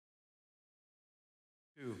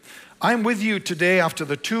I'm with you today after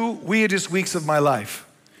the 2 weirdest weeks of my life,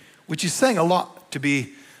 which is saying a lot to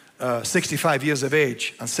be 65 years of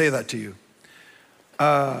age and say that to you.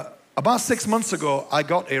 About 6 months ago, I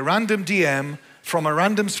got a random DM from a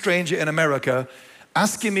random stranger in America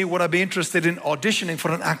asking me would I be interested in auditioning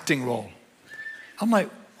for an acting role. I'm like,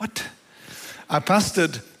 what? I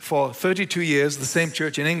pastored for 32 years, the same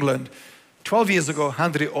church in England. 12 years ago,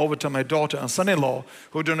 handed it over to my daughter and son-in-law,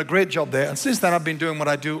 who are doing a great job there. And since then, I've been doing what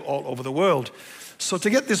I do all over the world. So to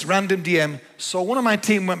get this random DM, so one of my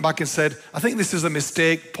team went back and said, I think this is a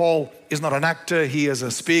mistake. Paul is not an actor. He is a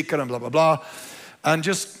speaker and blah, blah, blah. And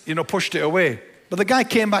just, pushed it away. But the guy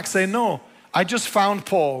came back saying, no, I just found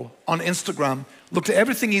Paul on Instagram, looked at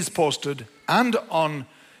everything he's posted and on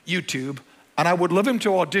YouTube, and I would love him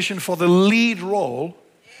to audition for the lead role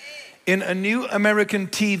in a new American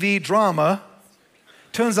TV drama.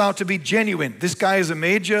 Turns out to be genuine. This guy is a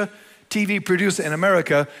major TV producer in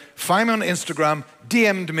America. Found me on Instagram,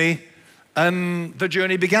 DM'd me, and the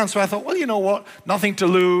journey began. So I thought, well, you know what? Nothing to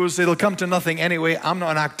lose. It'll come to nothing anyway. I'm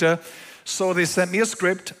not an actor. So they sent me a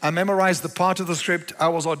script. I memorized the part of the script. I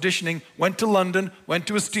was auditioning, went to London, went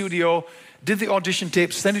to a studio, did the audition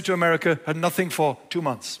tape, sent it to America, had nothing for 2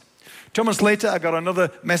 months. 2 months later, I got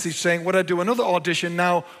another message saying, would I do another audition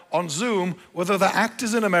now on Zoom with other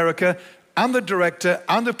actors in America and the director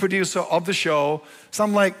and the producer of the show? So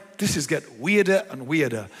I'm like, this is getting weirder and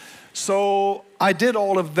weirder. So I did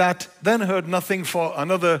all of that, then heard nothing for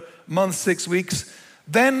another month, 6 weeks,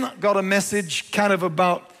 then got a message kind of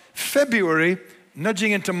about February,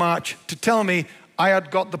 nudging into March, to tell me I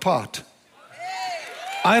had got the part.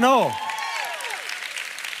 I know.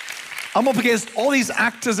 I'm up against all these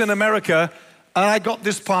actors in America, and I got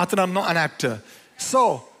this part, and I'm not an actor.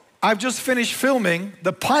 So I've just finished filming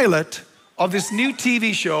the pilot of this new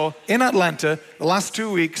TV show in Atlanta the last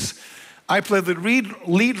 2 weeks. I play the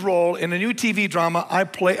lead role in a new TV drama. I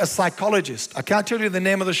play a psychologist. I can't tell you the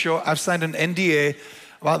name of the show. I've signed an NDA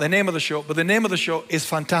about the name of the show, but the name of the show is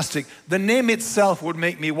fantastic. The name itself would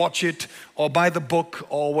make me watch it or buy the book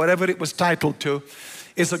or whatever it was titled to.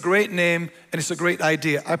 It's a great name and it's a great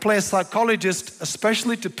idea. I play a psychologist,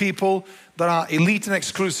 especially to people that are elite and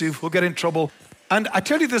exclusive who get in trouble. And I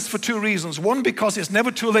tell you this for 2 reasons. One, because it's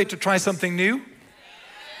never too late to try something new.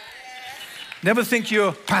 Never think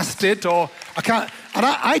you're past it or I can't. And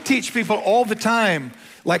I teach people all the time,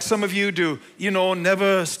 like some of you do,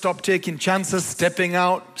 never stop taking chances, stepping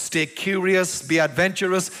out, stay curious, be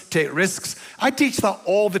adventurous, take risks. I teach that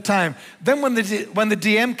all the time. Then when the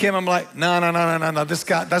DM came, I'm like, no,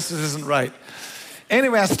 this isn't right.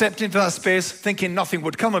 Anyway, I stepped into that space thinking nothing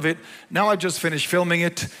would come of it. Now I just finished filming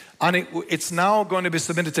it, and it's now going to be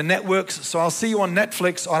submitted to networks, so I'll see you on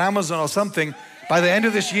Netflix or Amazon or something by the end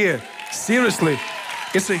of this year. Seriously,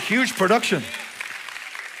 it's a huge production.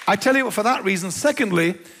 I tell you for that reason.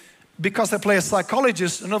 Secondly, because I play a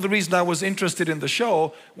psychologist, another reason I was interested in the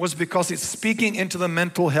show was because it's speaking into the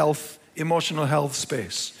mental health, emotional health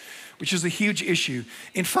space, which is a huge issue.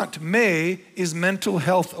 In fact, May is Mental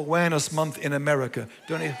Health Awareness Month in America.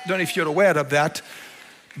 Don't know if you're aware of that,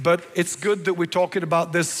 but it's good that we're talking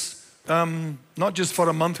about this, not just for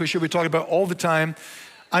a month, we should be talking about it all the time.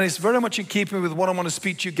 And it's very much in keeping with what I want to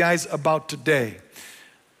speak to you guys about today.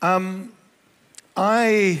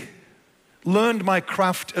 I learned my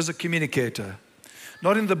craft as a communicator,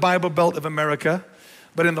 not in the Bible Belt of America,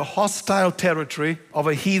 but in the hostile territory of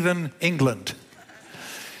a heathen England.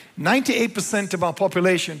 98% of our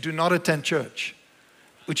population do not attend church,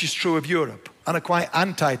 which is true of Europe, and are quite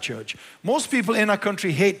anti-church. Most people in our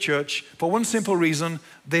country hate church for one simple reason: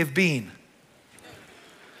 they've been.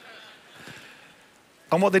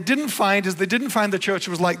 And what they didn't find is they didn't find the church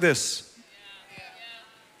was like this.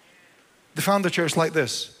 They found the church like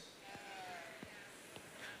this.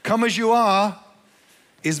 Come as you are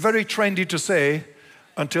is very trendy to say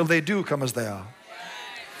until they do come as they are.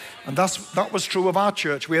 And that was true of our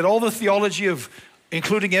church. We had all the theology of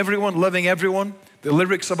including everyone, loving everyone. The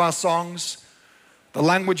lyrics of our songs, the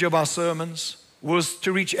language of our sermons was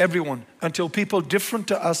to reach everyone until people different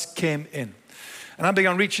to us came in. And I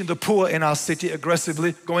began reaching the poor in our city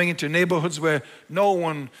aggressively, going into neighborhoods where no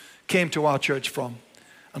one came to our church from,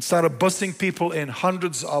 and started busing people in,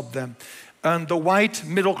 hundreds of them. And the white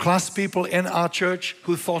middle-class people in our church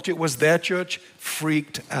who thought it was their church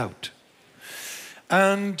freaked out.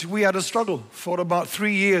 And we had a struggle. For about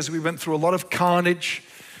 3 years, we went through a lot of carnage,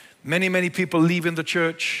 many people leaving the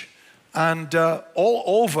church, and all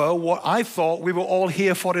over what I thought we were all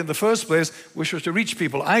here for in the first place, which was to reach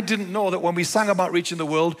people. I didn't know that when we sang about reaching the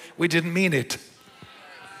world, we didn't mean it.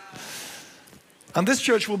 And this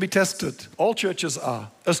church will be tested, all churches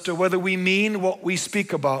are, as to whether we mean what we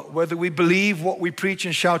speak about, whether we believe what we preach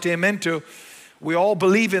and shout amen to. We all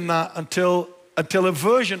believe in that until a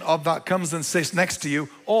version of that comes and sits next to you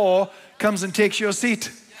or comes and takes your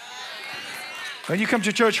seat. When you come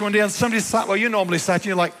to church one day and somebody sat where you normally sat, and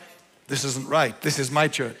you're like, this isn't right, this is my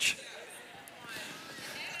church.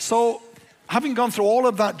 So, having gone through all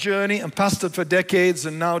of that journey and pastored for decades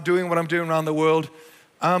and now doing what I'm doing around the world,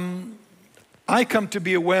 I come to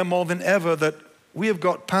be aware more than ever that we have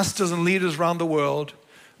got pastors and leaders around the world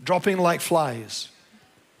dropping like flies.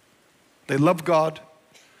 They love God,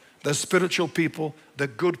 they're spiritual people, they're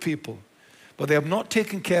good people, but they have not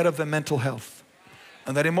taken care of their mental health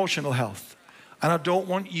and their emotional health. And I don't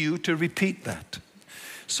want you to repeat that.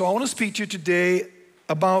 So I want to speak to you today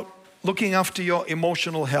about looking after your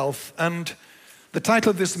emotional health. And the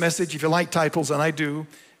title of this message, if you like titles, and I do,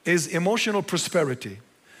 is Emotional Prosperity.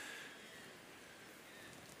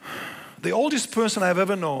 The oldest person I've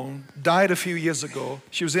ever known died a few years ago.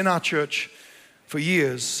 She was in our church for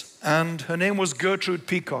years, and her name was Gertrude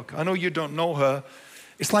Peacock. I know you don't know her.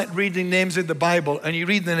 It's like reading names in the Bible, and you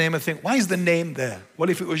read the name and think, why is the name there? Well,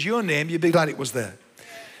 if it was your name, you'd be glad it was there.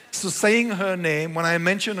 So saying her name, when I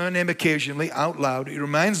mention her name occasionally out loud, it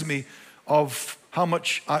reminds me of how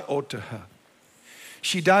much I owe to her.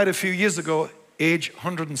 She died a few years ago, age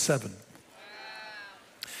 107.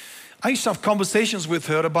 I used to have conversations with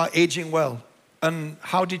her about aging well and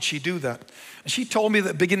how did she do that. And she told me that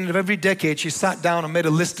at the beginning of every decade, she sat down and made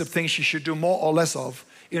a list of things she should do more or less of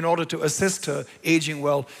in order to assist her aging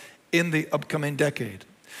well in the upcoming decade.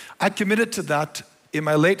 I committed to that in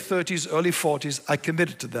my late 30s, early 40s. I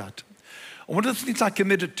committed to that. And one of the things I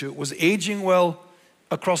committed to was aging well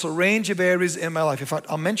across a range of areas in my life. In fact,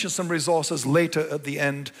 I'll mention some resources later at the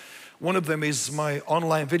end. One of them is my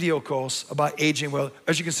online video course about aging well.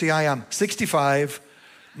 As you can see, I am 65.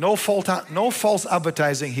 No false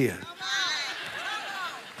advertising here.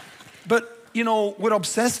 But, you know, we're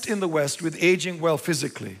obsessed in the West with aging well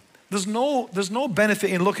physically. There's no benefit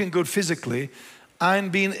in looking good physically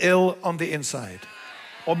and being ill on the inside,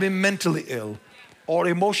 or being mentally ill, or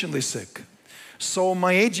emotionally sick. So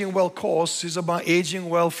my Aging Well course is about aging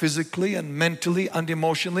well physically and mentally and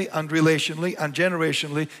emotionally and relationally and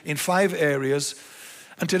generationally in 5 areas.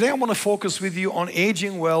 And today I want to focus with you on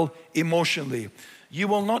aging well emotionally. You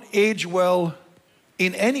will not age well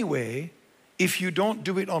in any way if you don't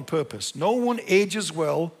do it on purpose. No one ages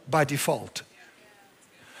well by default.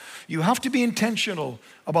 You have to be intentional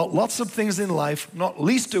about lots of things in life, not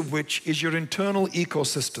least of which is your internal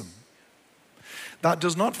ecosystem. That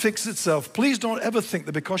does not fix itself. Please don't ever think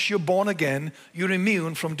that because you're born again, you're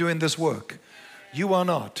immune from doing this work. You are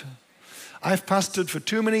not. I've pastored for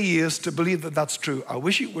too many years to believe that that's true. I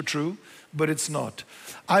wish it were true, but it's not.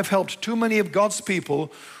 I've helped too many of God's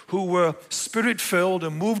people who were spirit-filled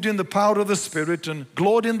and moved in the power of the Spirit and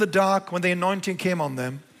glowed in the dark when the anointing came on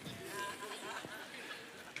them.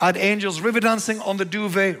 I had angels river dancing on the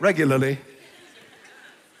duvet regularly,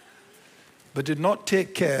 but did not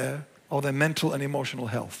take care of their mental and emotional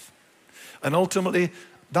health. And ultimately,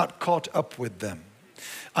 that caught up with them.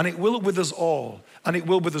 And it will with us all. And it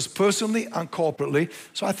will with us personally and corporately.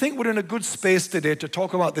 So I think we're in a good space today to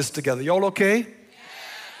talk about this together. Y'all okay? Yeah.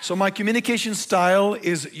 So my communication style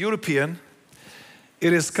is European.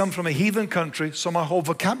 It has come from a heathen country, so my whole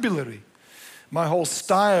vocabulary, my whole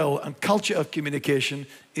style and culture of communication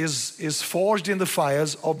is forged in the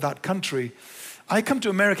fires of that country. I come to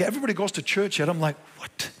America, everybody goes to church here. I'm like,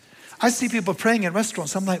 what? I see people praying in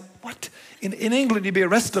restaurants. I'm like, what? In England, you'd be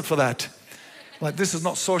arrested for that. Like, this is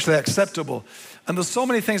not socially acceptable. And there's so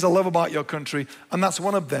many things I love about your country, and that's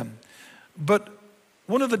one of them. But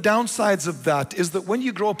one of the downsides of that is that when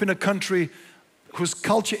you grow up in a country whose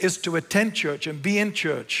culture is to attend church and be in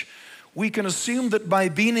church, we can assume that by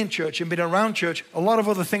being in church and being around church, a lot of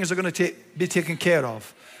other things are going to be taken care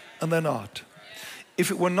of, and they're not. If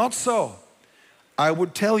it were not so, I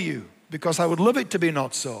would tell you, because I would love it to be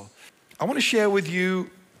not so. I want to share with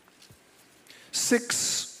you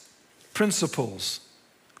 6 principles,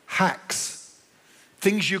 hacks,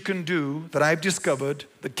 things you can do that I've discovered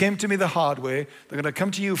that came to me the hard way. They're going to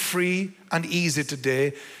come to you free and easy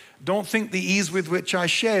today. Don't think the ease with which I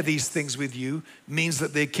share these things with you means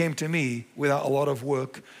that they came to me without a lot of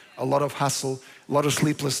work, a lot of hassle, a lot of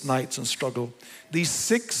sleepless nights and struggle. These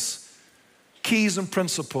 6 keys and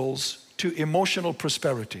principles to emotional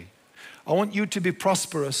prosperity. I want you to be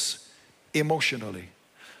prosperous emotionally.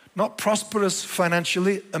 Not prosperous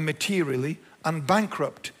financially and materially and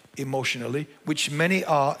bankrupt emotionally, which many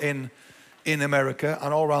are in America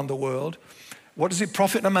and all around the world. What does it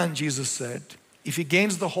profit a man, Jesus said, if he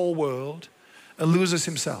gains the whole world and loses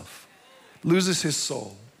himself, loses his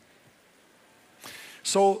soul.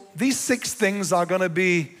 So these 6 things are going to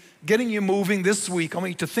be getting you moving this week. I want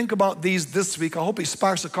you to think about these this week. I hope it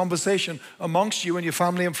sparks a conversation amongst you and your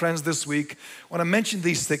family and friends this week. When I mention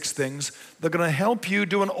these 6 things, they're going to help you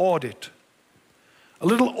do an audit. A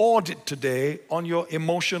little audit today on your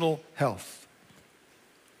emotional health.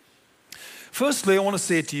 Firstly, I want to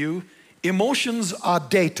say to you, emotions are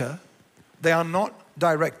data. They are not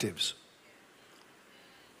directives.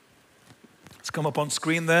 It's come up on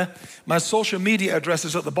screen there. My social media address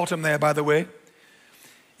is at the bottom there, by the way.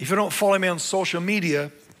 If you don't follow me on social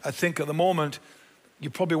media, I think at the moment, you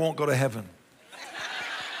probably won't go to heaven.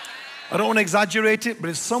 I don't want to exaggerate it, but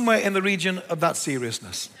it's somewhere in the region of that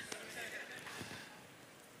seriousness.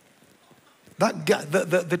 That guy,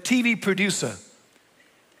 the TV producer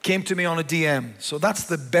came to me on a DM. So that's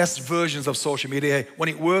the best versions of social media. When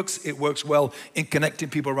it works well in connecting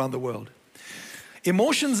people around the world.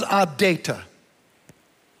 Emotions are data.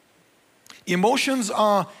 Emotions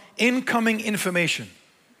are incoming information.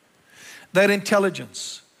 They're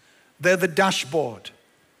intelligence. They're the dashboard.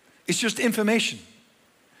 It's just information.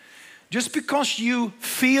 Just because you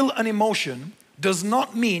feel an emotion does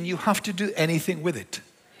not mean you have to do anything with it.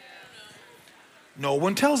 No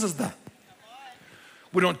one tells us that.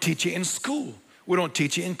 We don't teach it in school. We don't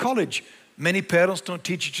teach it in college. Many parents don't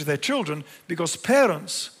teach it to their children because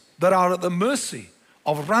parents that are at the mercy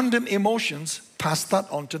of random emotions pass that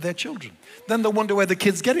on to their children. Then they wonder where the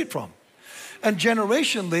kids get it from. And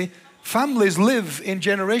generationally, families live in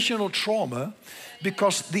generational trauma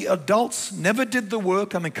because the adults never did the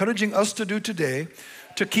work I'm encouraging us to do today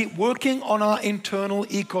to keep working on our internal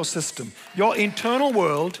ecosystem. Your internal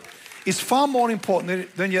world is far more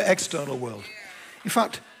important than your external world. In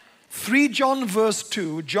fact, 3 John verse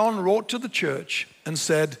 2, John wrote to the church and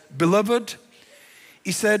said, "Beloved,"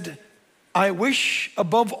 he said, "I wish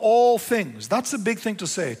above all things," that's a big thing to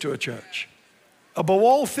say to a church, "above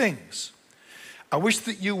all things, I wish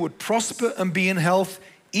that you would prosper and be in health,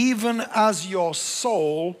 even as your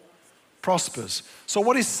soul prospers." So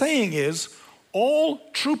what he's saying is, all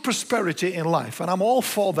true prosperity in life, and I'm all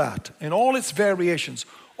for that, in all its variations,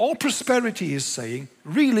 all prosperity, is saying,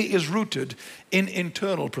 really is rooted in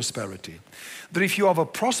internal prosperity. That if you have a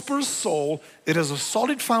prosperous soul, it is a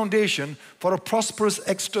solid foundation for a prosperous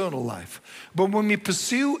external life. But when we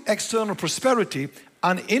pursue external prosperity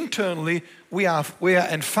and internally we are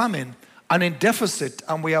in famine and in deficit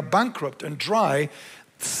and we are bankrupt and dry,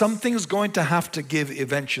 something's going to have to give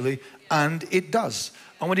eventually, and it does.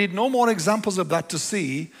 And we need no more examples of that to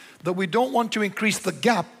see that we don't want to increase the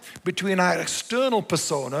gap between our external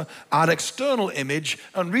persona, our external image,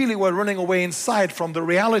 and really we're running away inside from the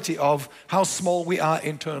reality of how small we are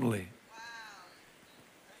internally.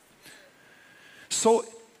 So,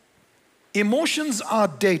 emotions are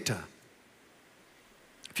data.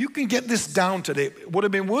 If you can get this down today, it would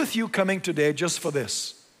have been worth you coming today just for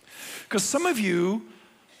this. Because some of you,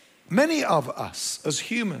 many of us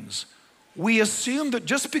as humans, we assume that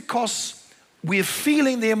just because we're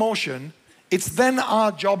feeling the emotion, it's then our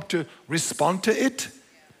job to respond to it,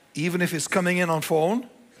 even if it's coming in on phone.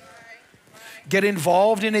 Get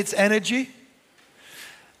involved in its energy.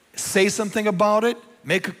 Say something about it.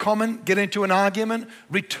 Make a comment. Get into an argument.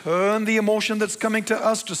 Return the emotion that's coming to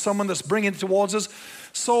us to someone that's bringing it towards us.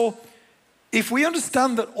 So if we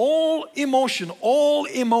understand that all emotion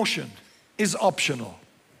is optional.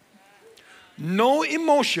 No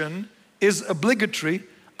emotion is obligatory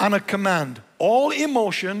and a command. All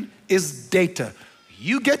emotion is data.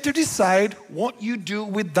 You get to decide what you do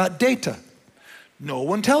with that data. No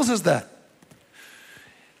one tells us that.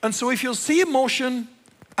 And so if you'll see emotion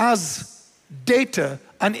as data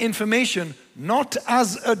and information, not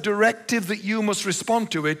as a directive that you must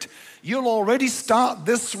respond to it, you'll already start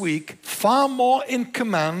this week far more in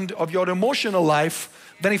command of your emotional life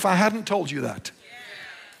than if I hadn't told you that.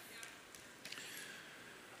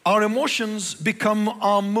 Our emotions become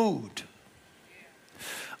our mood.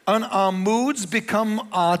 And our moods become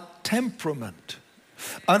our temperament.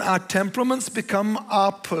 And our temperaments become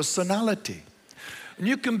our personality. And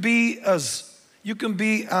you can be as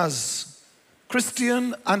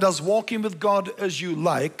Christian and as walking with God as you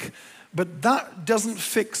like, but that doesn't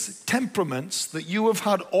fix temperaments that you have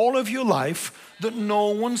had all of your life that no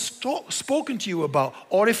one's spoken to you about.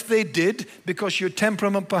 Or if they did, because your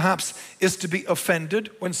temperament perhaps is to be offended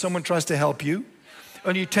when someone tries to help you,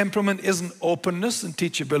 and your temperament isn't openness and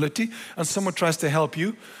teachability, and someone tries to help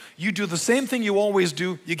you, you do the same thing you always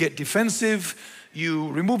do. You get defensive, you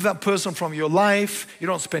remove that person from your life, you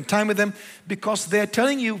don't spend time with them because they're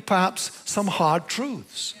telling you perhaps some hard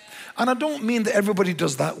truths. And I don't mean that everybody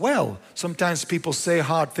does that well. Sometimes people say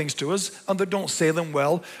hard things to us and they don't say them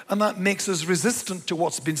well, and that makes us resistant to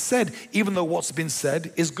what's been said, even though what's been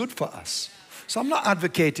said is good for us. So I'm not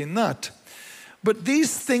advocating that. But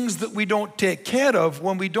these things that we don't take care of,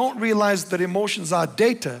 when we don't realize that emotions are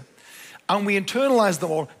data, and we internalize them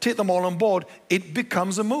all, take them all on board, it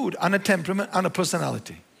becomes a mood and a temperament and a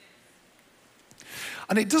personality.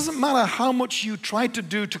 And it doesn't matter how much you try to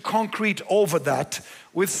do to concrete over that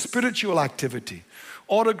with spiritual activity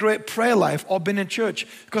or a great prayer life or being in church.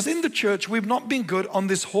 Because in the church, we've not been good on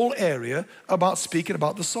this whole area about speaking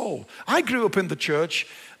about the soul. I grew up in the church,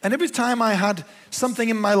 and every time I had something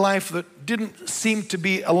in my life that didn't seem to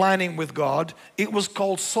be aligning with God, it was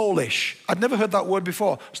called soulish. I'd never heard that word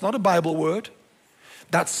before. It's not a Bible word.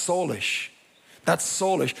 That's soulish. That's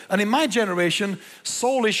soulish. And in my generation,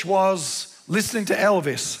 soulish was listening to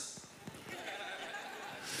Elvis,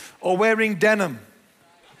 or wearing denim,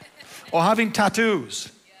 or having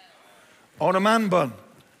tattoos, or a man bun.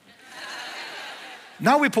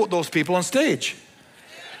 Now we put those people on stage.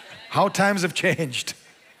 How times have changed.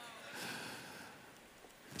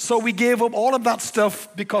 So we gave up all of that stuff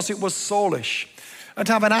because it was soulish. And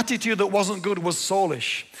to have an attitude that wasn't good was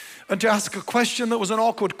soulish. And to ask a question that was an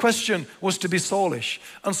awkward question was to be soulish.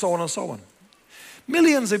 And so on and so on.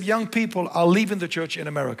 Millions of young people are leaving the church in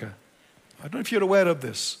America. I don't know if you're aware of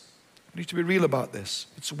this. We need to be real about this.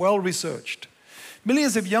 It's well researched.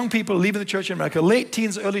 Millions of young people leaving the church in America, late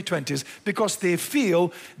teens, early 20s, because they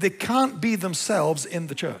feel they can't be themselves in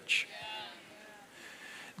the church.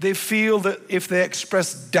 They feel that if they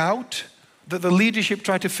express doubt, that the leadership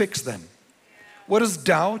try to fix them. Whereas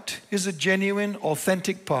doubt is a genuine,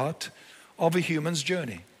 authentic part of a human's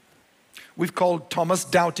journey. We've called Thomas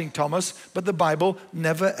Doubting Thomas, but the Bible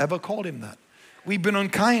never ever called him that. We've been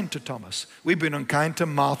unkind to Thomas. We've been unkind to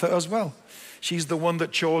Martha as well. She's the one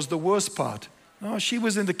that chose the worst part. Oh, she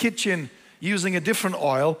was in the kitchen using a different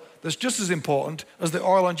oil that's just as important as the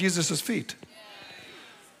oil on Jesus' feet.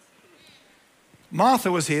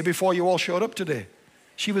 Martha was here before you all showed up today.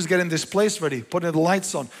 She was getting this place ready, putting the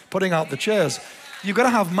lights on, putting out the chairs. You've got to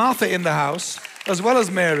have Martha in the house as well as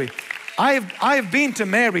Mary. I've been to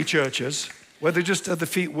Mary churches where they're just at the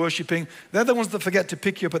feet worshiping. They're the ones that forget to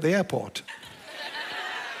pick you up at the airport.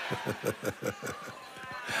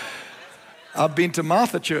 I've been to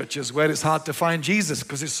Martha churches where it's hard to find Jesus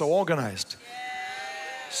because it's so organized.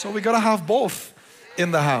 So we got to have both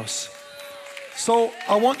in the house. So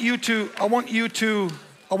I want you to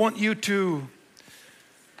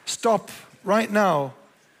stop right now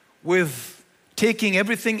with taking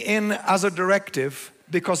everything in as a directive,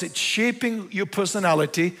 because it's shaping your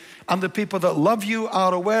personality, and the people that love you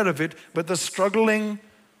are aware of it, but they're struggling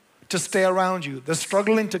to stay around you. They're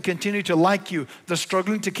struggling to continue to like you. They're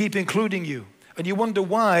struggling to keep including you. And you wonder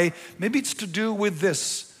why. Maybe it's to do with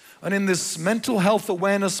this. And in this Mental Health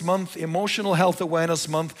Awareness Month, Emotional Health Awareness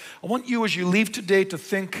Month, I want you as you leave today to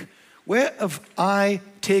think, where have I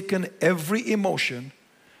taken every emotion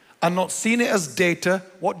and not seen it as data?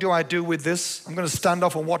 What do I do with this? I'm going to stand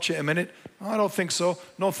off and watch it a minute. I don't think so.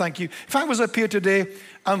 No, thank you. If I was up here today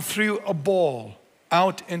and threw a ball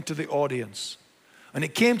out into the audience and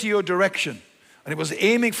it came to your direction and it was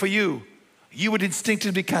aiming for you, you would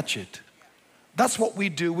instinctively catch it. That's what we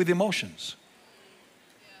do with emotions.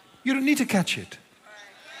 You don't need to catch it.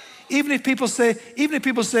 Even if people say,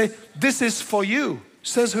 this is for you,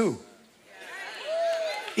 says who?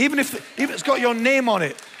 Even if it's got your name on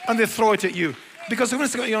it and they throw it at you. Because when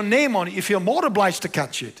it's got your name on it, you feel more obliged to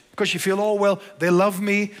catch it. Because you feel, oh, well, they love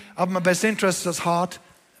me, I have my best interests at heart.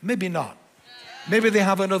 Maybe not. Maybe they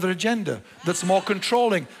have another agenda that's more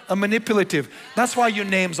controlling and manipulative. That's why your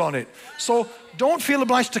name's on it. So don't feel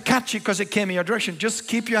obliged to catch it because it came in your direction. Just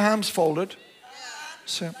keep your hands folded.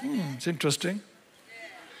 Say, it's interesting.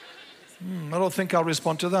 I don't think I'll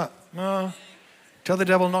respond to that. Tell the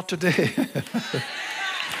devil not today.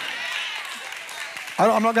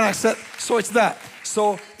 I'm not going to accept. So it's that.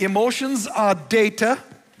 So emotions are data.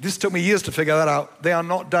 This took me years to figure that out. They are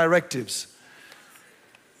not directives.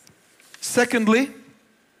 Secondly,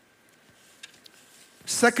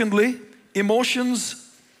 emotions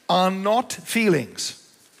are not feelings.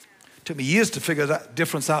 It took me years to figure that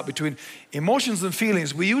difference out between emotions and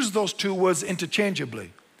feelings. We use those two words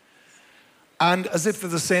interchangeably and as if they're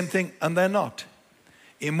the same thing, and they're not.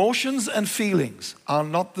 Emotions and feelings are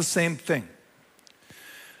not the same thing.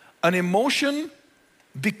 An emotion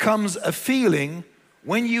becomes a feeling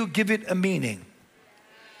when you give it a meaning.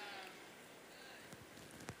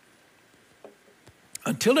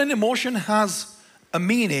 Until an emotion has a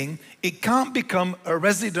meaning, it can't become a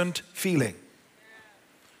resident feeling.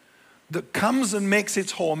 that comes and makes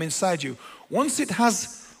its home inside you. Once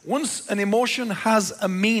an emotion has a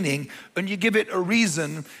meaning and you give it a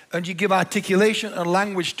reason and you give articulation and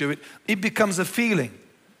language to it, it becomes a feeling.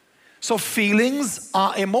 So feelings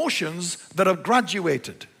are emotions that have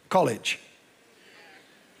graduated college.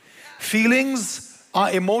 Feelings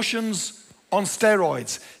are emotions on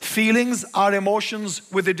steroids. Feelings are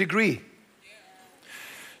emotions with a degree.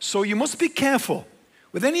 So you must be careful.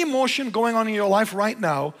 With any emotion going on in your life right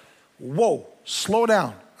now, whoa, slow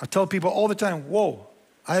down. I tell people all the time, whoa,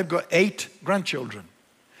 I have got 8 grandchildren.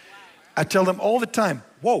 I tell them all the time,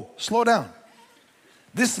 whoa, slow down.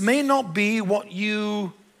 This may not be what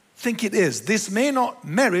you think it is. This may not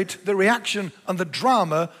merit the reaction and the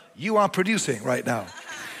drama you are producing right now.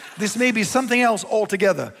 This may be something else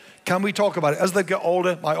altogether. Can we talk about it? As they get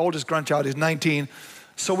older, my oldest grandchild is 19.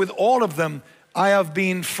 So with all of them, I have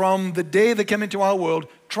been from the day they came into our world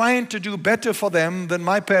trying to do better for them than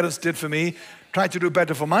my parents did for me, trying to do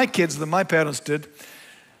better for my kids than my parents did.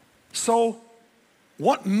 So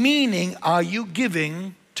what meaning are you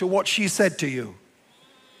giving to what she said to you?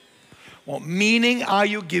 What meaning are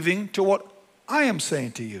you giving to what I am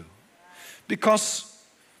saying to you? Because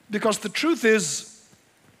the truth is,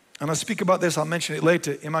 and I speak about this, I'll mention it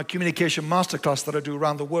later, in my communication masterclass that I do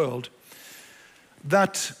around the world,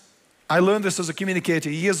 that I learned this as a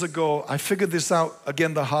communicator years ago. I figured this out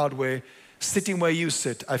again the hard way. Sitting where you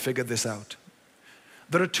sit, I figured this out.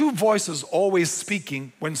 There are 2 voices always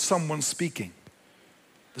speaking when someone's speaking.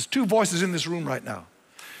 There's 2 voices in this room right now.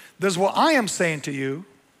 There's what I am saying to you.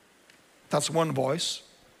 That's one voice.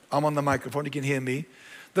 I'm on the microphone, you can hear me.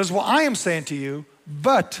 There's what I am saying to you,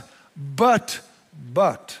 but.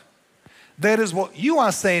 That is what you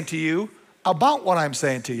are saying to you about what I'm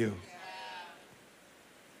saying to you.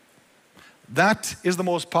 That is the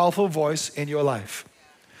most powerful voice in your life.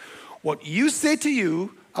 What you say to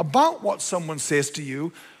you about what someone says to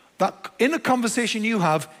you, that in a conversation you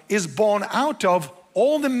have is born out of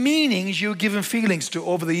all the meanings you've given feelings to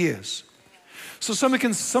over the years. So somebody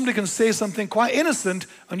can say something quite innocent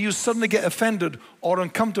and you suddenly get offended or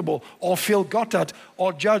uncomfortable or feel got at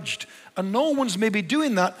or judged. And no one's maybe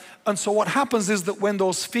doing that. And so what happens is that when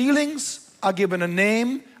those feelings are given a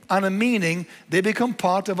name and a meaning, they become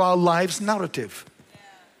part of our life's narrative.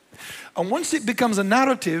 And once it becomes a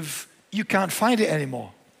narrative, you can't find it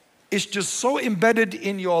anymore. It's just so embedded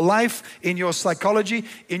in your life, in your psychology,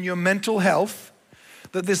 in your mental health,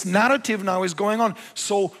 that this narrative now is going on.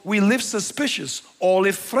 So we live suspicious, or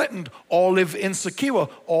live threatened, or live insecure,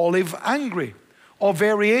 or live angry, or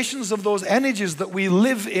variations of those energies that we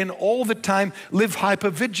live in all the time, live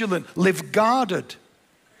hypervigilant, live guarded,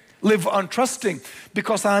 live untrusting,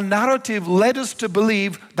 because our narrative led us to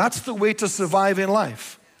believe that's the way to survive in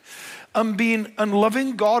life. And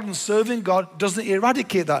loving God and serving God doesn't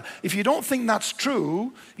eradicate that. If you don't think that's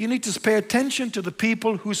true, you need to pay attention to the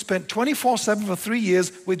people who spent 24/7 for 3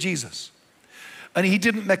 years with Jesus. And he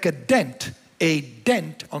didn't make a dent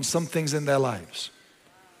on some things in their lives.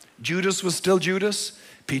 Judas was still Judas.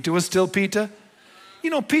 Peter was still Peter. You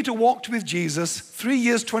know, Peter walked with Jesus 3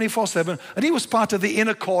 years, 24/7, and he was part of the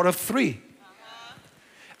inner core of 3.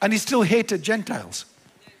 And he still hated Gentiles.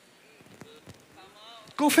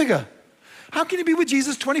 Go figure. How can you be with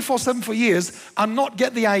Jesus 24/7 for years and not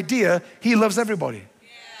get the idea he loves everybody?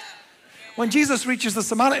 When Jesus reaches the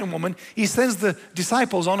Samaritan woman, he sends the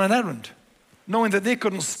disciples on an errand, knowing that they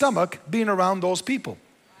couldn't stomach being around those people.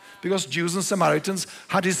 Because Jews and Samaritans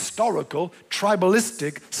had historical,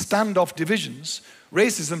 tribalistic, standoff divisions,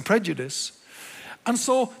 racism, prejudice. And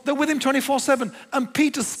so they're with him 24/7. And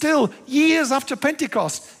Peter still, years after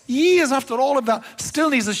Pentecost, years after all of that, still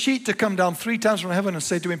needs a sheet to come down 3 times from heaven and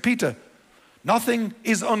say to him, Peter, nothing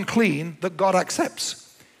is unclean that God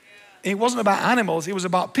accepts. It wasn't about animals, it was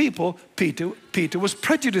about people Peter was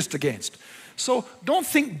prejudiced against. So don't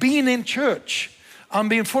think being in church and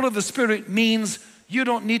being full of the Spirit means you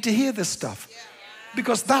don't need to hear this stuff.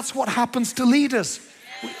 Because that's what happens to leaders.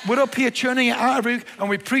 We're up here churning it out every week and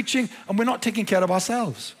we're preaching and we're not taking care of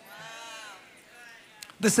ourselves.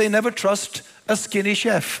 They say never trust a skinny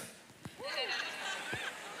chef.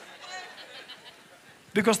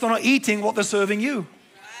 Because they're not eating what they're serving you.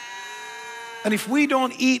 And if we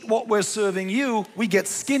don't eat what we're serving you, we get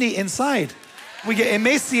skinny inside. We get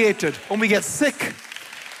emaciated and we get sick.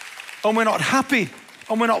 And we're not happy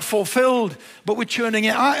and we're not fulfilled, but we're churning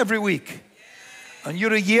it out every week. And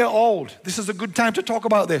you're a year old. This is a good time to talk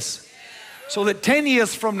about this. So that 10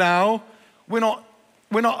 years from now, we're not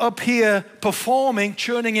up here performing,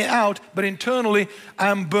 churning it out, but internally,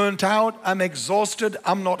 I'm burnt out, I'm exhausted,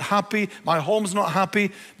 I'm not happy, my home's not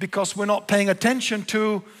happy, because we're not paying attention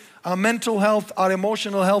to our mental health, our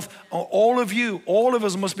emotional health, all of you, all of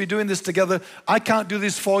us must be doing this together. I can't do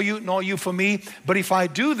this for you, nor you for me, but if I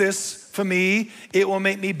do this for me, it will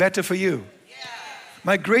make me better for you.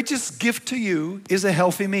 My greatest gift to you is a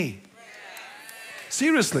healthy me.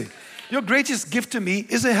 Seriously, your greatest gift to me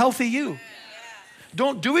is a healthy you.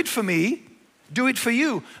 Don't do it for me, do it for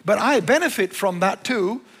you. But I benefit from that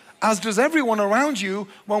too, as does everyone around you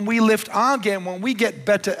when we lift our game, when we get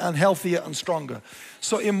better and healthier and stronger.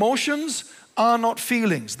 So emotions are not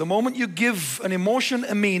feelings. The moment you give an emotion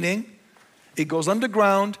a meaning, it goes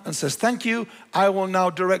underground and says, thank you, I will now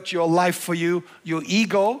direct your life for you. Your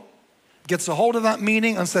ego gets a hold of that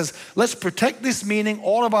meaning and says, let's protect this meaning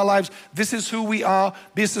all of our lives. This is who we are.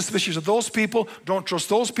 Be suspicious of those people. Don't trust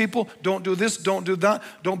those people. Don't do this. Don't do that.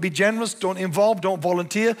 Don't be generous. Don't involve. Don't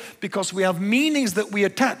volunteer. Because we have meanings that we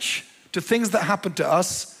attach to things that happen to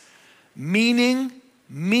us. Meaning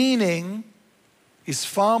is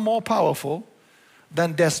far more powerful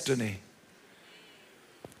than destiny.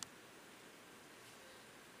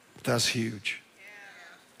 That's huge.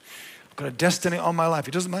 I've got a destiny on my life.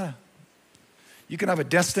 It doesn't matter. You can have a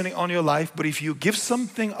destiny on your life, but if you give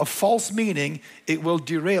something a false meaning, it will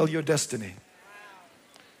derail your destiny.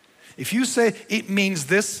 If you say it means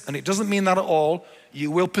this and it doesn't mean that at all,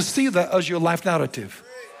 you will perceive that as your life narrative.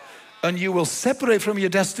 And you will separate from your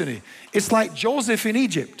destiny. It's like Joseph in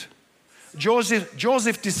Egypt.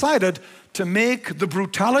 Joseph decided to make the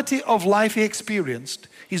brutality of life he experienced.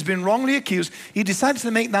 He's been wrongly accused. He decided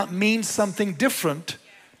to make that mean something different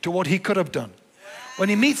to what he could have done. When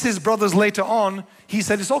he meets his brothers later on, he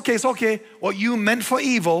said, it's okay. What you meant for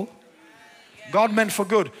evil, God meant for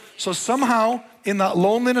good. So somehow, in that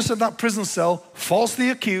loneliness of that prison cell, falsely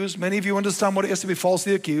accused, many of you understand what it is to be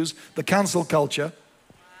falsely accused, the cancel culture.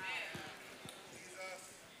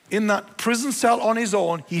 In that prison cell on his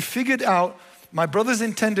own, he figured out, my brothers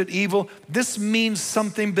intended evil. This means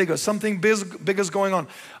something bigger. Something bigger is going on.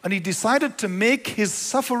 And he decided to make his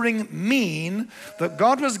suffering mean that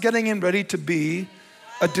God was getting him ready to be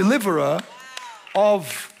a deliverer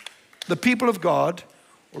of the people of God,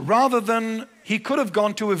 rather than he could have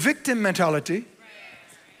gone to a victim mentality.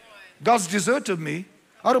 God's deserted me.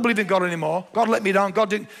 I don't believe in God anymore. God let me down.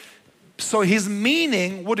 God didn't. So his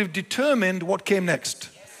meaning would have determined what came next.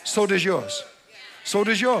 So does yours. So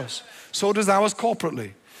does yours. So does ours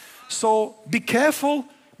corporately. So be careful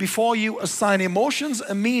before you assign emotions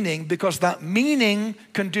a meaning, because that meaning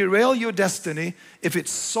can derail your destiny if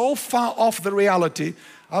it's so far off the reality.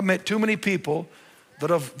 I've met too many people that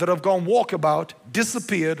have gone walkabout,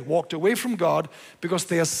 disappeared, walked away from God because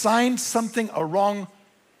they assigned something a wrong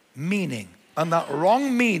meaning. And that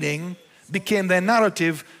wrong meaning became their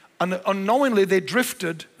narrative, and unknowingly they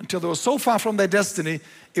drifted until they were so far from their destiny,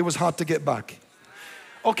 it was hard to get back.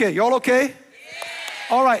 Okay, y'all okay?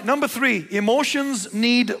 All right, number 3, emotions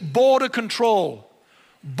need border control.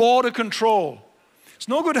 Border control. It's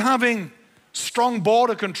no good having strong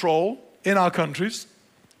border control in our countries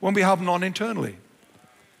when we have none internally.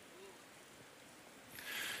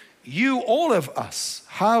 All of us,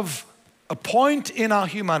 have a point in our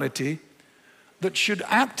humanity that should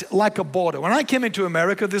act like a border. When I came into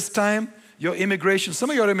America this time, some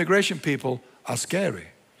of your immigration people are scary.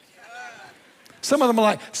 Some of them are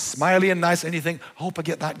like smiley and nice, and you think, I hope I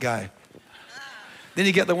get that guy. Then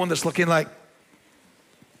you get the one that's looking like,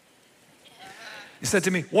 he said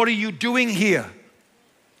to me, what are you doing here?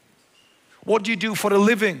 What do you do for a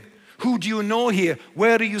living? Who do you know here?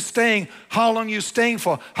 Where are you staying? How long are you staying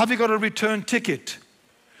for? Have you got a return ticket?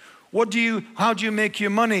 How do you make your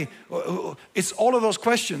money? It's all of those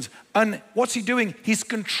questions. And what's he doing? He's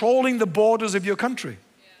controlling the borders of your country.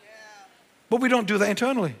 But we don't do that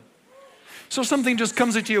internally. So something just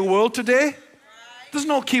comes into your world today. There's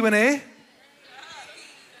no Q&A.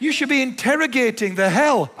 You should be interrogating the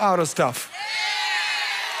hell out of stuff.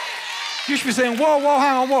 You should be saying, whoa,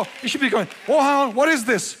 hang on, whoa. You should be going, whoa, hang on, what is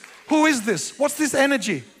this? Who is this? What's this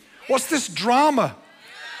energy? What's this drama?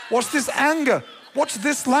 What's this anger? What's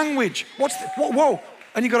this language? Whoa.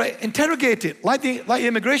 And you got to interrogate it like the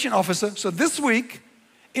immigration officer. So this week,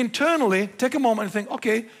 internally, take a moment and think,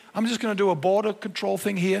 okay, I'm just going to do a border control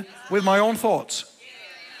thing here with my own thoughts.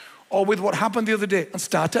 Or with what happened the other day. And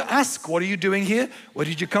start to ask, what are you doing here? Where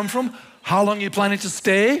did you come from? How long are you planning to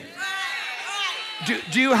stay?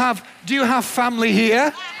 Do you have family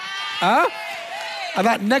here? Huh? And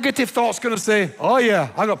that negative thought's going to say, oh yeah,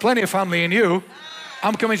 I've got plenty of family in you.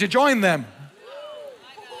 I'm coming to join them.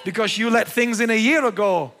 Because you let things in a year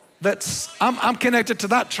ago I'm connected to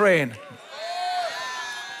that train.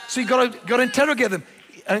 So you got to interrogate them.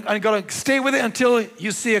 And you got to stay with it until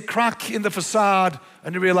you see a crack in the facade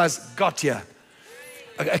and you realize, got ya.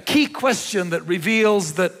 a key question that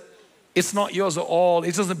reveals that it's not yours at all,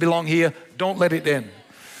 it doesn't belong here, don't let it in.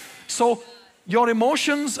 So your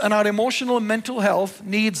emotions and our emotional and mental health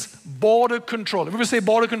needs border control. Everybody say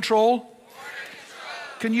border control? Border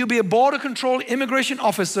control. Can you be a border control immigration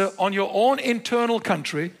officer on your own internal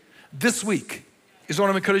country this week? Is what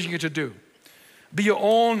I'm encouraging you to do. Be your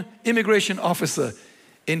own immigration officer.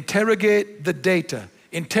 Interrogate the data.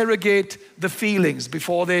 Interrogate the feelings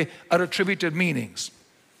before they are attributed meanings.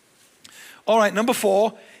 All right, number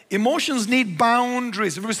 4, emotions need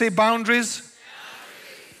boundaries. Everybody say boundaries?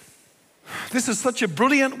 This is such a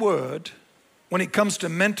brilliant word when it comes to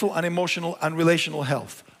mental and emotional and relational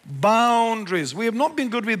health. Boundaries. We have not been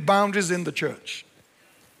good with boundaries in the church.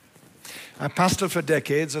 I pastored for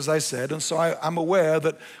decades, as I said, and so I'm aware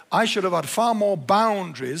that I should have had far more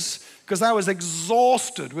boundaries because I was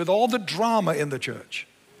exhausted with all the drama in the church.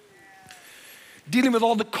 Dealing with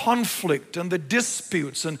all the conflict and the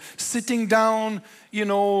disputes and sitting down,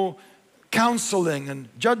 counseling and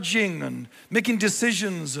judging and making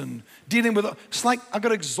decisions and dealing with, it's like I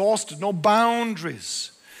got exhausted, no boundaries.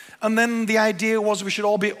 And then the idea was we should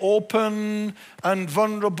all be open and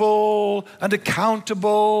vulnerable and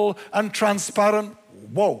accountable and transparent.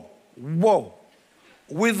 Whoa.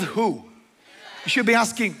 With who? You should be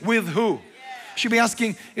asking, with who? You should be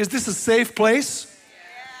asking, is this a safe place?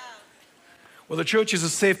 Well, the church is a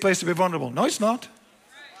safe place to be vulnerable. No, it's not.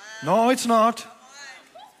 No, it's not.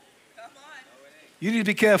 You need to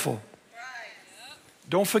be careful.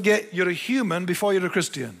 Don't forget you're a human before you're a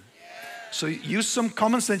Christian. So use some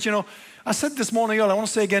common sense. I said this morning, I want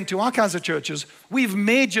to say again to our kinds of churches, we've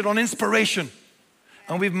majored on inspiration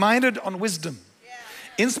and we've minored on wisdom.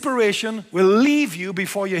 Inspiration will leave you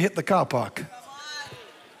before you hit the car park.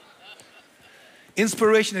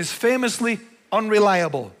 Inspiration is famously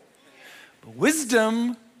unreliable.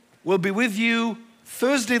 Wisdom will be with you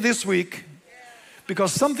Thursday this week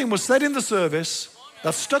because something was said in the service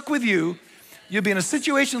that stuck with you. You'll be in a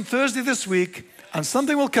situation Thursday this week and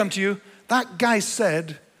something will come to you. That guy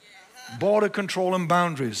said border control and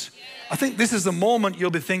boundaries. I think this is the moment you'll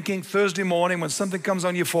be thinking Thursday morning when something comes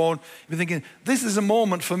on your phone. You'll be thinking, this is a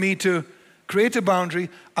moment for me to create a boundary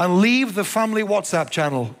and leave the family WhatsApp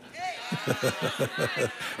channel.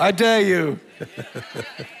 I dare you.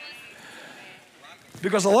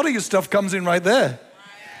 Because a lot of your stuff comes in right there.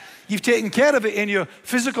 You've taken care of it in your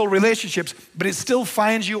physical relationships, but it still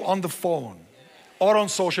finds you on the phone or on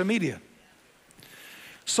social media.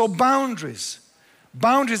 So boundaries.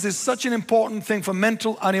 Boundaries is such an important thing for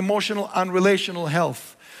mental and emotional and relational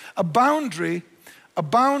health. A boundary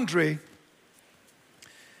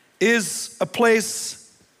is a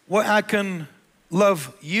place where I can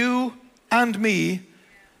love you and me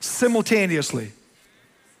simultaneously.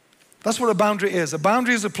 That's what a boundary is. A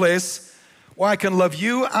boundary is a place where I can love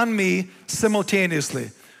you and me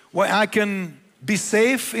simultaneously, where I can be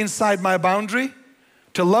safe inside my boundary,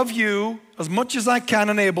 to love you as much as I can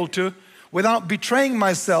and able to, without betraying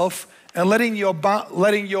myself and letting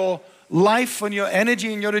your life and your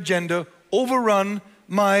energy and your agenda overrun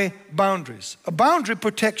my boundaries. A boundary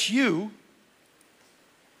protects you.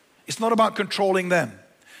 It's not about controlling them,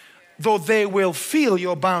 though they will feel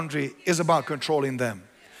your boundary is about controlling them.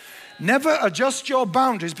 Never adjust your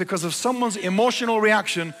boundaries because of someone's emotional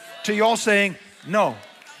reaction to your saying no.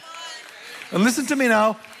 And listen to me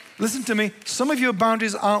now. Listen to me. Some of your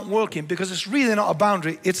boundaries aren't working because it's really not a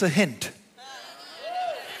boundary, it's a hint.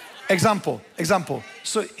 Example.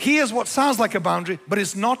 So here's what sounds like a boundary, but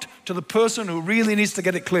it's not to the person who really needs to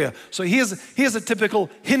get it clear. So here's a typical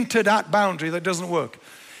hinted at boundary that doesn't work.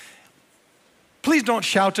 Please don't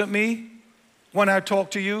shout at me when I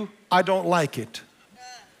talk to you. I don't like it.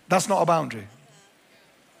 That's not a boundary.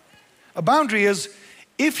 A boundary is,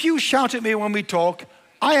 if you shout at me when we talk,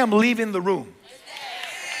 I am leaving the room.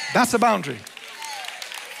 That's a boundary.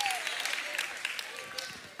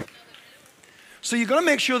 So you've got to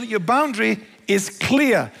make sure that your boundary is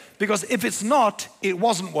clear, because if it's not, it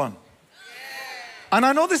wasn't one. And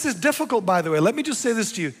I know this is difficult, by the way. Let me just say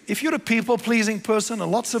this to you. If you're a people-pleasing person,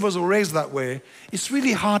 and lots of us are raised that way, it's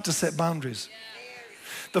really hard to set boundaries.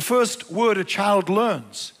 The first word a child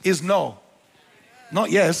learns is no.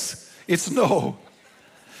 Not yes, it's no.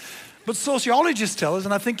 But sociologists tell us,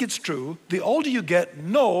 and I think it's true, the older you get,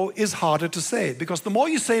 no is harder to say. Because the more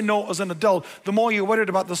you say no as an adult, the more you're worried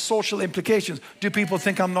about the social implications. Do people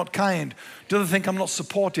think I'm not kind? Do they think I'm not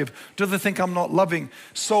supportive? Do they think I'm not loving?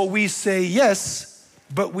 So we say yes,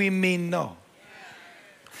 but we mean no.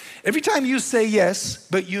 Every time you say yes,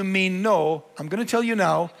 but you mean no, I'm going to tell you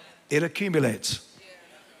now, it accumulates.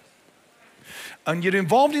 And you're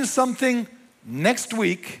involved in something next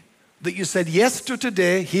week that you said yes to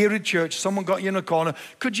today here in church? Someone got you in a corner.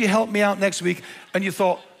 Could you help me out next week? And you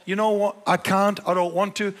thought, you know what? I can't, I don't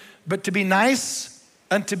want to. But to be nice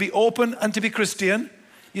and to be open and to be Christian,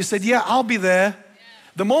 you said, yeah, I'll be there.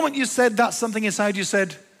 The moment you said that, something inside you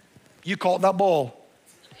said, you caught that ball.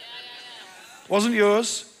 Wasn't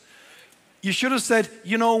yours. You should have said,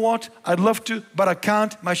 you know what, I'd love to, but I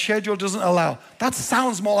can't. My schedule doesn't allow. That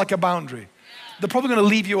sounds more like a boundary. They're probably going to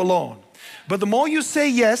leave you alone. But the more you say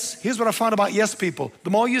yes, here's what I found about yes people. The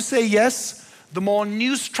more you say yes, the more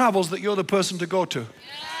news travels that you're the person to go to.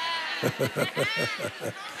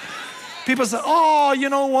 People say, oh, you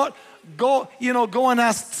know what, go and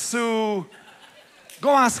ask Sue. Go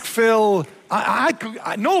ask Phil.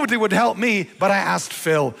 Nobody would help me, but I asked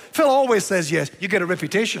Phil. Phil always says yes. You get a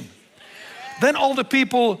reputation. Then all the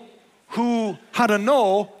people who had a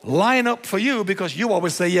no line up for you because you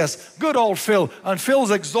always say yes. Good old Phil. And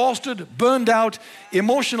Phil's exhausted, burned out,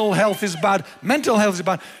 emotional health is bad, mental health is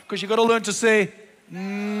bad, because you've got to learn to say,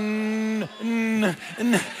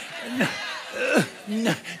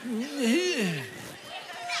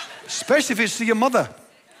 especially if it's to your mother,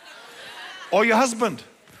 or your husband,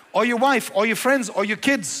 or your wife, or your friends, or your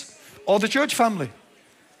kids, or the church family.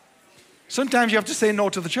 Sometimes you have to say no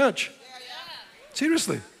to the church.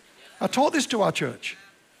 Seriously. I taught this to our church.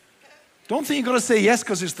 Don't think you've got to say yes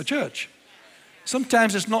because it's the church.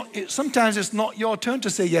 Sometimes it's not your turn to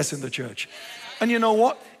say yes in the church. And you know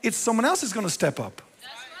what? It's someone else is going to step up.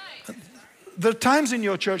 There are times in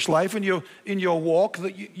your church life, in your walk,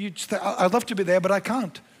 that you say, I'd love to be there, but I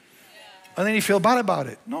can't. And then you feel bad about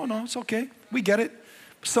it. No, it's okay. We get it.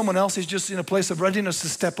 Someone else is just in a place of readiness to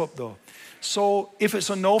step up though. So if it's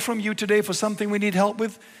a no from you today for something we need help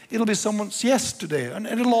with, it'll be someone's yes today, and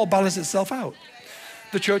it'll all balance itself out.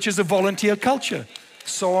 The church is a volunteer culture.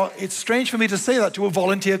 So it's strange for me to say that to a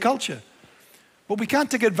volunteer culture. But we can't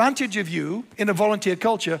take advantage of you in a volunteer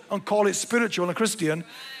culture and call it spiritual and Christian,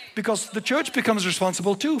 because the church becomes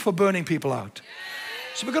responsible too for burning people out.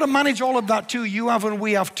 So we've got to manage all of that too. You have and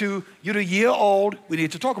we have to. You're a year old. We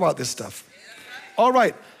need to talk about this stuff. All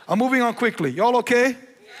right, I'm moving on quickly. Y'all okay?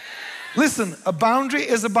 Listen, a boundary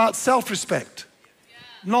is about self-respect,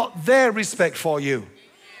 not their respect for you.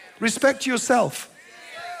 Respect yourself.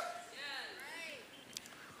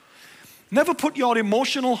 Never put your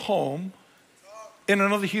emotional home in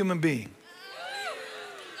another human being.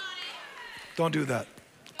 Don't do that.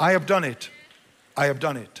 I have done it. I have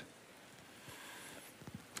done it.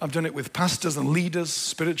 I've done it with pastors and leaders,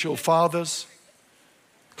 spiritual fathers,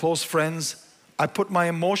 close friends. I put my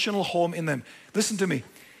emotional home in them. Listen to me.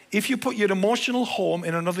 If you put your emotional home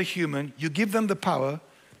in another human, you give them the power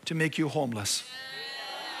to make you homeless.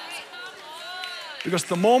 Because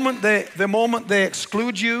the moment they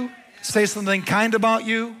exclude you, say something kind about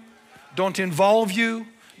you, don't involve you,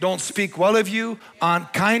 don't speak well of you,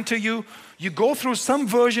 aren't kind to you, you go through some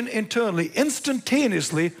version internally,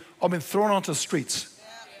 instantaneously, of being thrown onto the streets.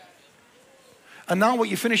 And now what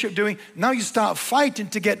you finish up doing, now you start fighting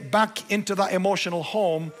to get back into that emotional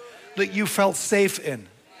home that you felt safe in.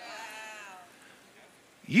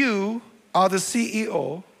 You are the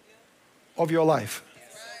CEO of your life.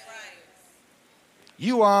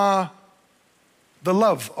 You are the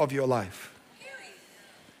love of your life.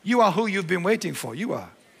 You are who you've been waiting for. You are.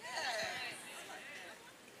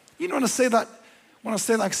 You know, when I say that,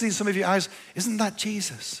 I see some of your eyes, isn't that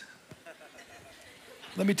Jesus?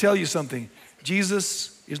 Let me tell you something.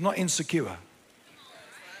 Jesus is not insecure.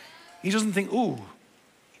 He doesn't think, ooh,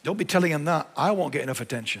 don't be telling him that. I won't get enough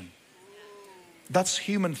attention. That's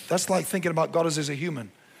human. That's like thinking about God as a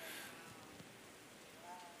human.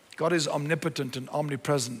 God is omnipotent and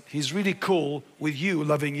omnipresent. He's really cool with you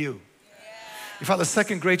loving you. In fact, the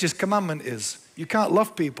second greatest commandment is you can't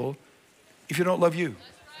love people if you don't love you.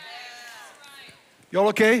 Y'all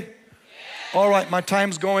okay? All right, my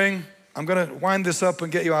time's going. I'm going to wind this up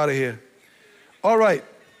and get you out of here. All right.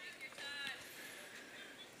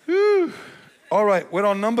 Whew. All right, we're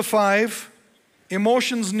on number 5.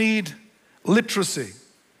 Emotions need literacy.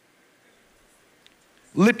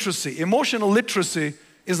 Literacy. Emotional literacy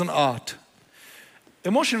is an art.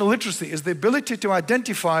 Emotional literacy is the ability to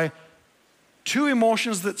identify two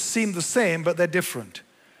emotions that seem the same but they're different,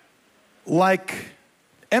 like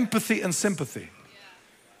empathy and sympathy,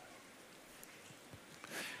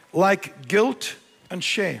 like guilt and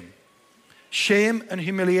shame, shame and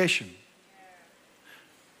humiliation,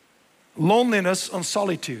 loneliness and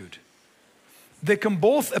solitude. They can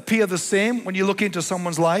both appear the same when you look into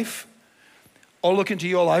someone's life or look into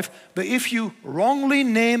your life, but if you wrongly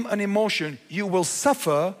name an emotion, you will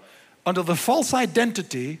suffer under the false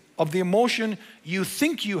identity of the emotion you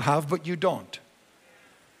think you have, but you don't.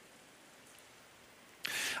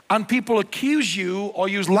 and people accuse you or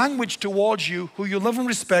use language towards you who you love and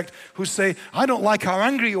respect, who say, I don't like how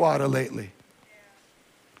angry you are lately.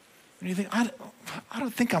 And you think, I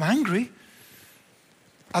don't think I'm angry.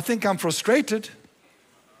 I think I'm frustrated.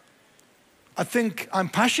 I think I'm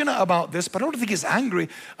passionate about this, but I don't think it's angry.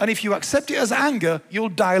 And if you accept it as anger, you'll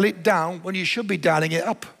dial it down when you should be dialing it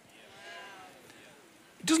up.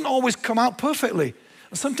 It doesn't always come out perfectly.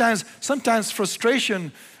 And sometimes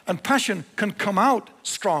frustration and passion can come out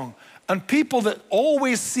strong. And people that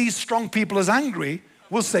always see strong people as angry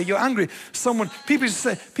will say, you're angry. People used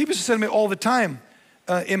to say to me all the time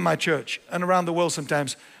in my church and around the world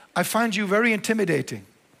sometimes, I find you very intimidating.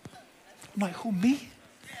 I'm like, who, me?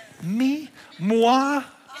 Me? Moi?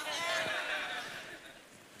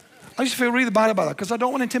 I used to feel really bad about that because I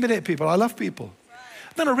don't want to intimidate people. I love people.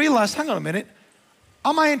 Then I realized, hang on a minute,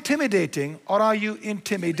 am I intimidating or are you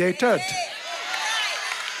intimidated?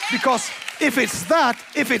 Because if it's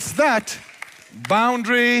that,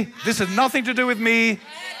 boundary, this has nothing to do with me.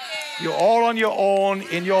 You're all on your own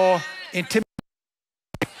in your intimidation.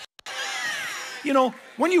 You know,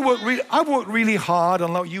 when you work, I've worked really hard,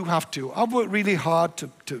 and you have to. I've worked really hard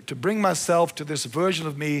to bring myself to this version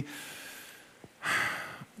of me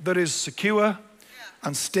that is secure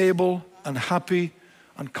and stable and happy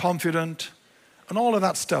and confident and all of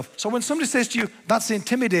that stuff. So when somebody says to you, that's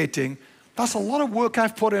intimidating, that's a lot of work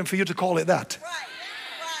I've put in for you to call it that.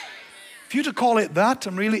 For you to call it that,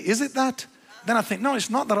 and really, is it that? Then I think, no, it's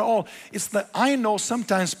not that at all. It's that I know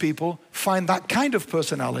sometimes people find that kind of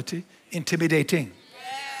personality intimidating.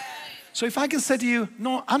 So if I can say to you,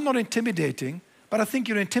 no, I'm not intimidating, but I think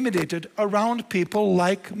you're intimidated around people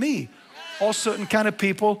like me, or certain kind of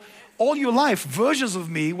people. All your life, versions of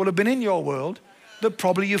me will have been in your world that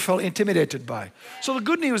probably you felt intimidated by. So the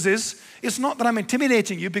good news is, it's not that I'm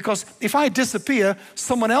intimidating you, because if I disappear,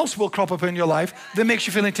 someone else will crop up in your life that makes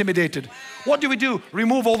you feel intimidated. What do?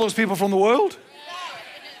 Remove all those people from the world?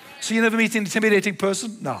 So you never meet an intimidating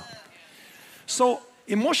person? No. So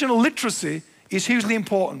emotional literacy is hugely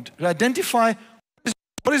important. To identify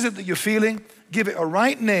what is it that you're feeling, give it a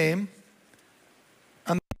right name,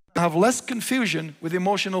 and have less confusion with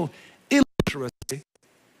emotional illiteracy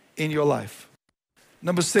in your life.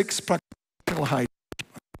 Number 6, practical hygiene.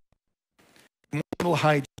 Emotional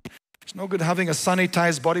hygiene. It's no good having a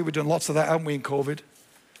sanitized body. We've done lots of that, haven't we, in COVID?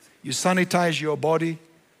 You sanitize your body,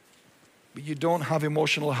 but you don't have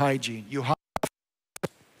emotional hygiene. You have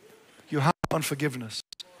unforgiveness.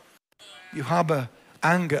 You harbor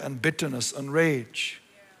anger and bitterness and rage.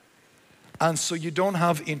 And so you don't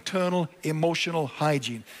have internal emotional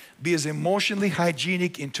hygiene. Be as emotionally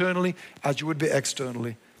hygienic internally as you would be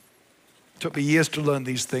externally. It took me years to learn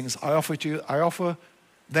these things. I offer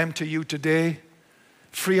them to you today,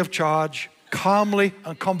 free of charge, calmly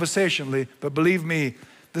and conversationally. But believe me,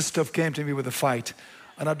 this stuff came to me with a fight.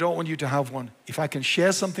 And I don't want you to have one. If I can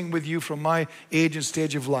share something with you from my age and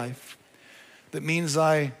stage of life, that means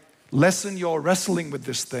I lessen your wrestling with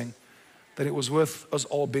this thing, that it was worth us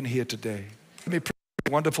all being here today. Let me pray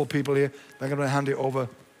for wonderful people here. I'm going to hand it over.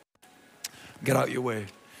 Get out your way.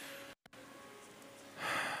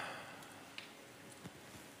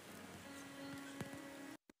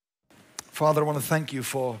 Father, I want to thank you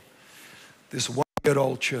for this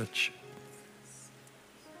one-year-old church,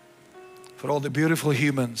 for all the beautiful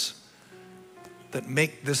humans that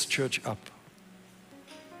make this church up.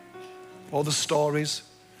 All the stories,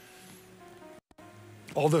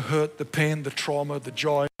 all the hurt, the pain, the trauma, the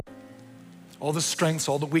joy, all the strengths,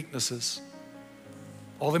 all the weaknesses,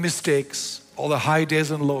 all the mistakes, all the high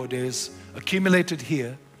days and low days accumulated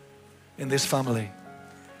here in this family.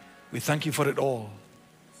 We thank you for it all.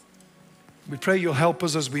 We pray you'll help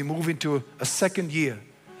us as we move into a second year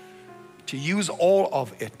to use all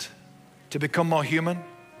of it to become more human,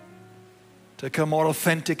 to become more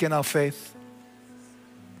authentic in our faith,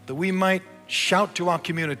 that we might shout to our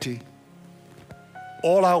community,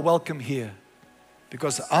 all are welcome here,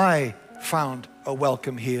 because I found a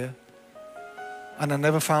welcome here, and I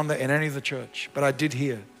never found that in any other church, but I did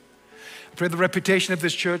here. I pray the reputation of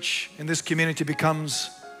this church in this community becomes,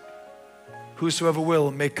 whosoever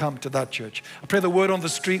will may come to that church. I pray the word on the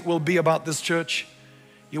street will be about this church.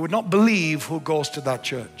 You would not believe who goes to that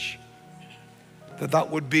church, that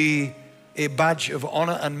would be a badge of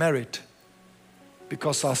honor and merit,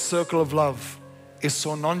 because our circle of love is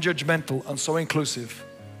so non-judgmental and so inclusive.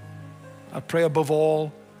 I pray above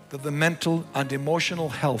all that the mental and emotional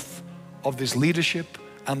health of this leadership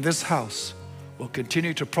and this house will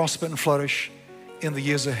continue to prosper and flourish in the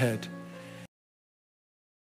years ahead.